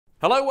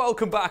Hello,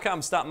 welcome back.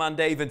 I'm Statman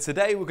Dave, and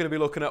today we're going to be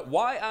looking at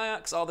why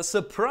Ajax are the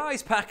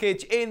surprise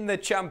package in the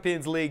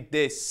Champions League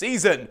this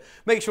season.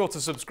 Make sure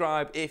to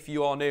subscribe if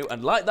you are new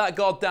and like that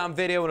goddamn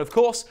video, and of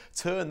course,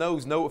 turn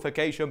those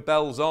notification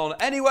bells on.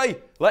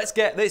 Anyway, let's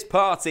get this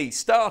party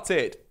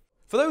started.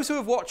 For those who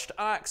have watched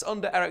Ajax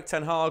under Erik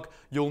ten Hag,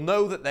 you'll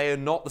know that they are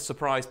not the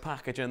surprise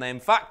package, and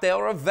in fact they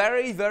are a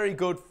very, very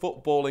good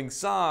footballing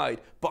side.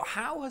 But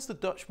how has the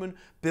Dutchman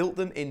built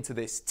them into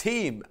this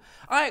team?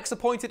 Ajax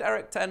appointed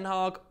Erik ten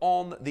Hag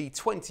on the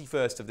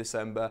 21st of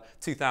December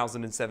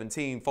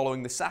 2017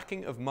 following the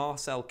sacking of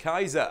Marcel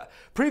Keizer.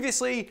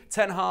 Previously,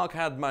 ten Hag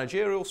had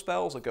managerial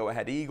spells at Go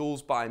Ahead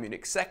Eagles, Bayern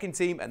Munich second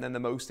team, and then the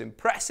most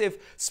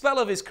impressive spell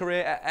of his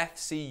career at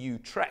FC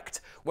Utrecht,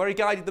 where he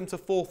guided them to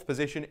 4th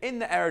position in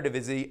the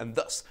Eredivisie and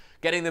thus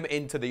getting them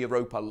into the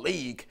Europa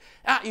League.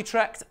 At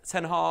Utrecht,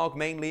 ten Hag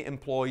mainly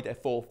employed a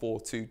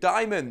 4-4-2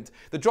 diamond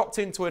that dropped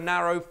into a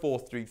narrow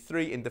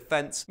 4-3-3 in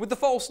defence, with the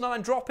false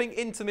nine dropping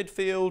into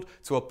midfield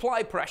to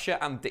apply pressure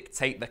and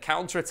dictate the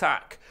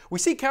counter-attack. We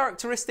see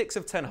characteristics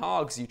of ten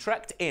Hag's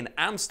Utrecht in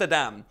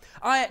Amsterdam.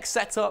 Ajax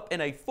set up in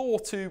a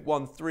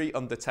 4-2-1-3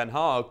 under ten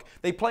Hag.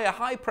 They play a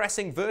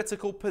high-pressing,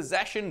 vertical,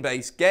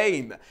 possession-based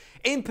game.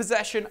 In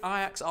possession,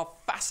 Ajax are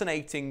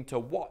fascinating to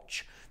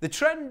watch. The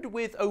trend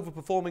with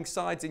overperforming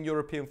sides in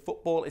European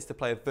football is to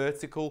play a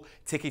vertical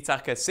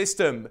tiki-taka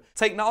system.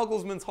 Take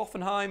Nagelsmann's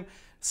Hoffenheim,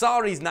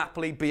 Sarri's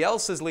Napoli,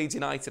 Bielsa's Leeds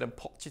United and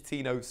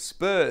Pochettino's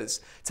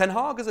Spurs. Ten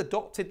Hag has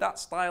adopted that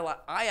style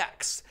at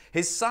Ajax.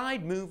 His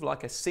side move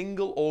like a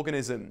single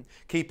organism,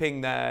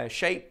 keeping their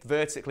shape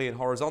vertically and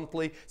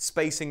horizontally,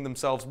 spacing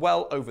themselves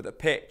well over the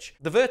pitch.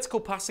 The vertical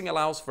passing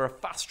allows for a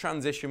fast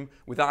transition,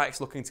 with Ajax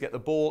looking to get the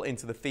ball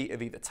into the feet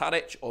of either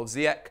Tadic or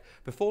Ziyech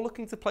before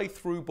looking to play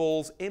through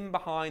balls in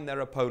behind their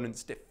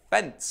opponent's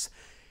defence.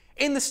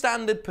 In the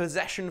standard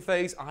possession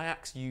phase,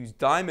 Ajax use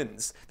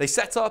diamonds. They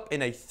set up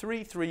in a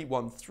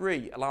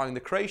 3-3-1-3, allowing the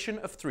creation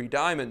of 3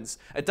 diamonds.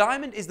 A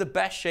diamond is the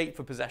best shape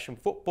for possession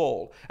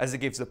football, as it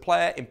gives the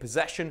player in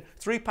possession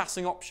 3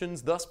 passing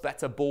options, thus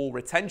better ball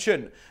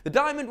retention. The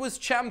diamond was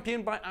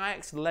championed by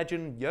Ajax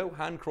legend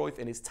Johan Cruyff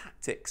in his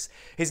tactics.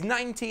 His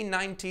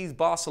 1990s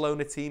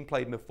Barcelona team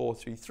played in a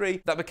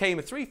 4-3-3 that became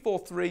a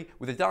 3-4-3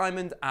 with a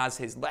diamond as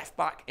his left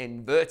back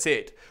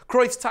inverted.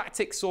 Cruyff's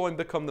tactics saw him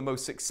become the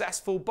most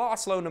successful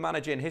Barcelona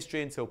manager in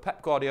history until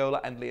Pep Guardiola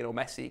and Lionel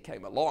Messi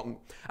came along.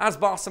 As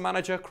Barca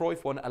manager,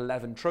 Cruyff won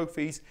 11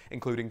 trophies,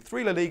 including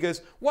 3 La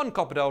Ligas, 1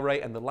 Copa del Rey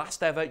and the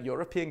last ever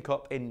European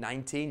Cup in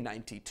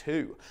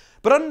 1992.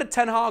 But under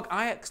ten Hag,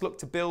 Ajax looked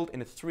to build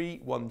in a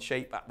 3-1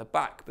 shape at the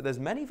back, but there's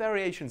many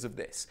variations of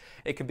this.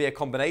 It can be a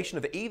combination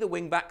of either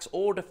wing-backs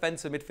or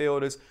defensive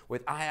midfielders,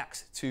 with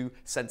Ajax 2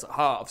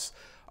 centre-halves.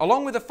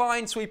 Along with a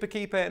fine sweeper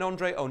keeper in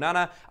Andre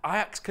Onana,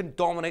 Ajax can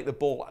dominate the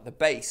ball at the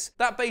base.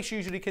 That base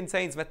usually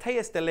contains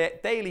Matthijs de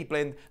Ligt,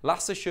 Daley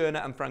Lasse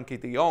Schöne and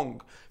Frenkie de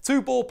Jong.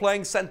 2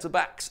 ball-playing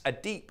centre-backs, a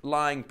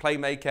deep-lying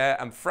playmaker,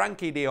 and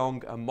Frenkie de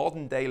Jong, a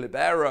modern-day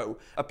libero,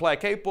 a player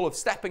capable of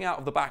stepping out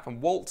of the back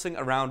and waltzing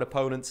around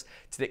opponents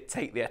to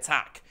dictate the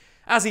attack,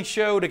 as he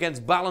showed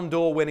against Ballon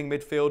d'Or winning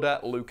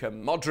midfielder Luka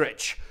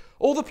Modric.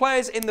 All the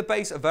players in the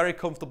base are very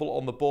comfortable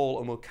on the ball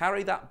and will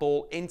carry that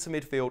ball into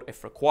midfield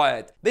if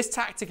required. This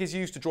tactic is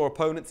used to draw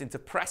opponents into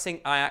pressing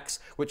Ajax,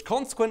 which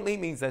consequently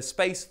means there's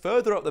space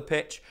further up the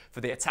pitch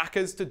for the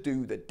attackers to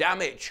do the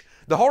damage.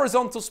 The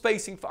horizontal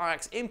spacing for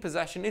Ajax in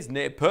possession is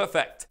near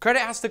perfect. Credit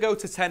has to go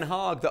to ten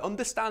Hag. The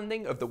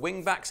understanding of the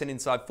wing-backs and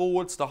inside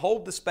forwards to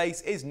hold the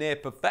space is near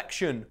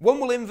perfection. One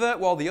will invert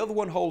while the other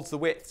one holds the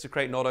width to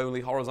create not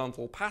only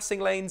horizontal passing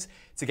lanes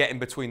to get in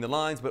between the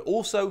lines, but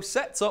also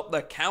sets up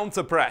the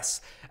counter-press.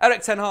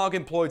 Erik ten Hag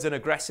employs an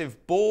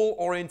aggressive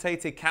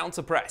ball-orientated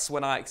counter-press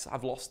when Ajax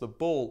have lost the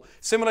ball,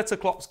 similar to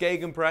Klopp's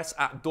gegenpress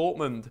at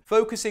Dortmund,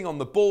 focusing on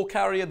the ball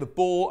carrier, the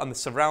ball and the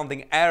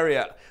surrounding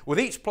area, with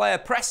each player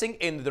pressing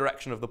in the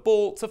direction of the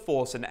ball to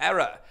force an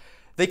error.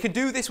 They can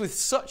do this with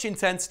such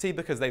intensity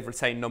because they've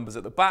retained numbers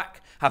at the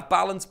back, have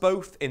balance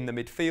both in the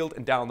midfield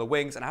and down the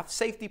wings, and have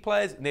safety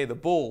players near the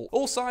ball.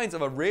 All signs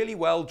of a really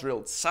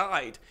well-drilled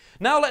side.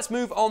 Now let's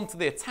move on to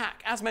the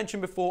attack. As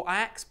mentioned before,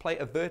 Ajax play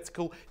a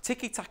vertical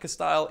tiki-taka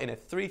style in a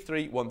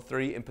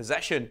 3-3-1-3 in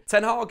possession.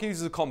 Ten Hag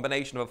uses a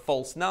combination of a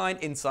false 9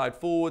 inside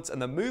forwards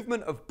and the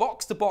movement of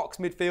box-to-box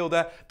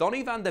midfielder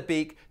Donny van der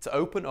Beek to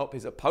open up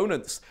his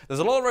opponents. There's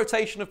a lot of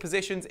rotation of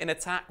positions in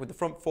attack, with the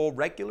front 4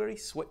 regularly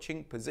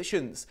switching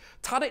positions.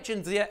 Tadic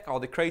and Ziyech are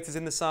the creators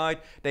in the side,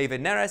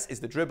 David Neres is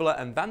the dribbler,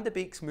 and Van der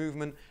Beek's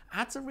movement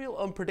adds a real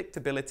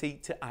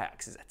unpredictability to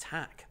Ajax's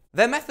attack.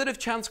 Their method of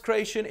chance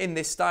creation in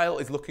this style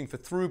is looking for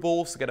through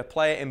balls to get a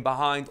player in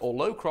behind or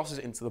low crosses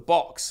into the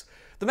box.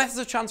 The methods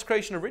of chance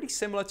creation are really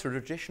similar to a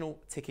traditional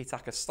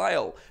tiki-taka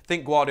style,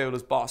 think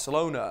Guardiola's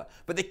Barcelona,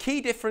 but the key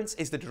difference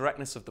is the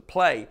directness of the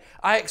play.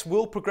 Ajax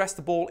will progress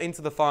the ball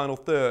into the final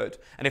third,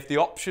 and if the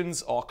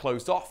options are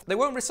closed off, they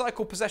won't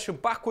recycle possession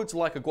backwards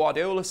like a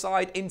Guardiola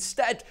side.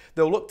 Instead,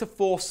 they'll look to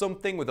force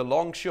something with a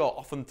long shot,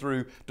 often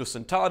through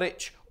Dusan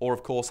Tadic or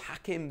of course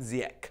Hakim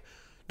Ziyech.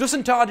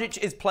 Dusan Tadic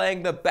is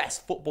playing the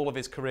best football of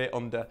his career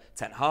under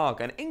Ten Hag,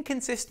 an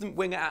inconsistent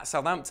winger at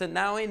Southampton,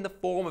 now in the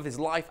form of his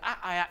life at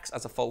Ajax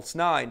as a false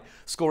nine,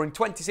 scoring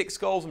 26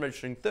 goals and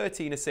registering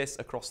 13 assists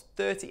across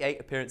 38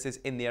 appearances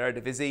in the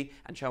Eredivisie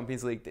and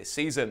Champions League this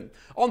season.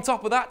 On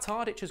top of that,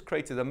 Tadic has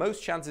created the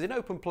most chances in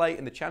open play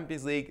in the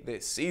Champions League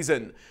this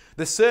season.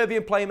 The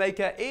Serbian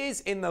playmaker is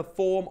in the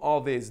form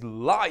of his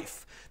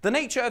life. The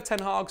nature of Ten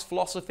Hag's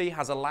philosophy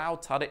has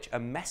allowed Tadic a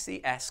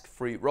Messi-esque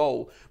free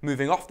role,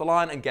 moving off the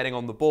line and getting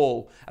on the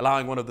ball,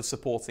 allowing one of the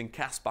supporting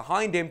cast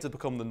behind him to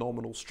become the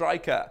nominal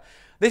striker.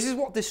 This is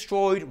what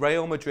destroyed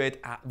Real Madrid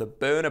at the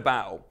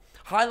Bernabeu,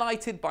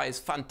 highlighted by his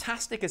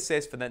fantastic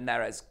assist for the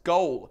Neres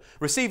goal.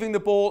 Receiving the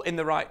ball in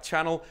the right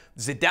channel,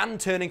 Zidane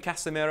turning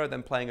Casemiro,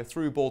 then playing a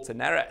through ball to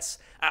Neres.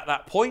 At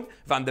that point,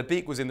 Van der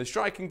Beek was in the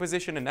striking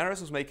position and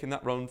Neres was making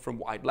that run from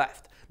wide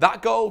left.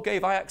 That goal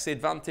gave Ajax the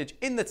advantage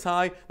in the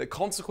tie that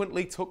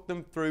consequently took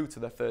them through to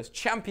their first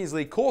Champions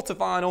League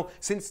quarter-final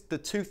since the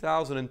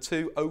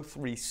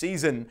 2002-03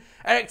 season.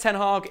 Erik Ten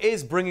Hag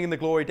is bringing the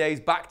glory days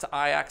back to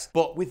Ajax,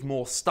 but with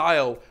more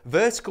style,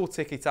 vertical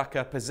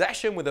tiki-taka,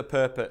 possession with a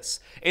purpose.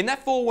 In their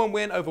 4-1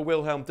 win over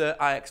Wilhelm II,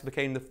 Ajax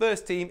became the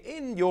first team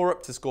in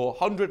Europe to score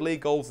 100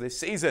 league goals this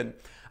season,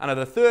 and are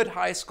the third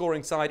highest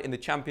scoring side in the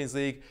Champions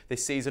League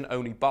this season.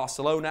 Only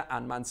Barcelona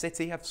and Man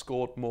City have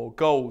scored more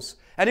goals.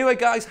 Anyway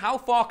guys, how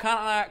far can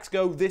Ajax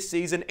go this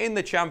season in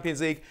the Champions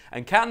League,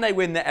 and can they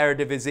win the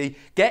Eredivisie?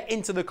 Get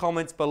into the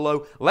comments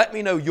below. Let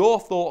me know your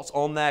thoughts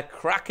on their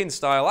cracking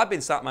style. I've been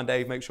Statman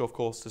Dave. Make sure of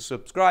course to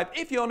subscribe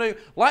if you're new.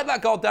 Like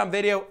that goddamn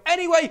video.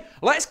 Anyway,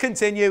 let's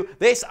continue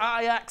this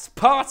Ajax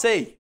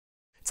party.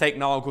 Take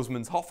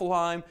Nagelsmann's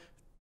Hoffenheim.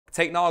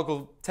 Take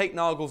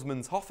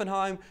Nagelsmann's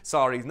Hoffenheim.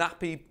 Sarri's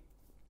nappy.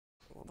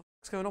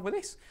 What's going on with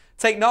this?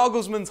 Take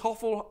Nagelsmann's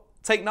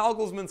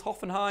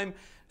Hoffenheim,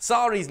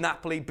 Sarri's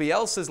Napoli,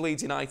 Bielsa's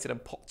Leeds United and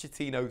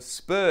Pochettino's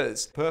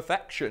Spurs.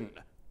 Perfection.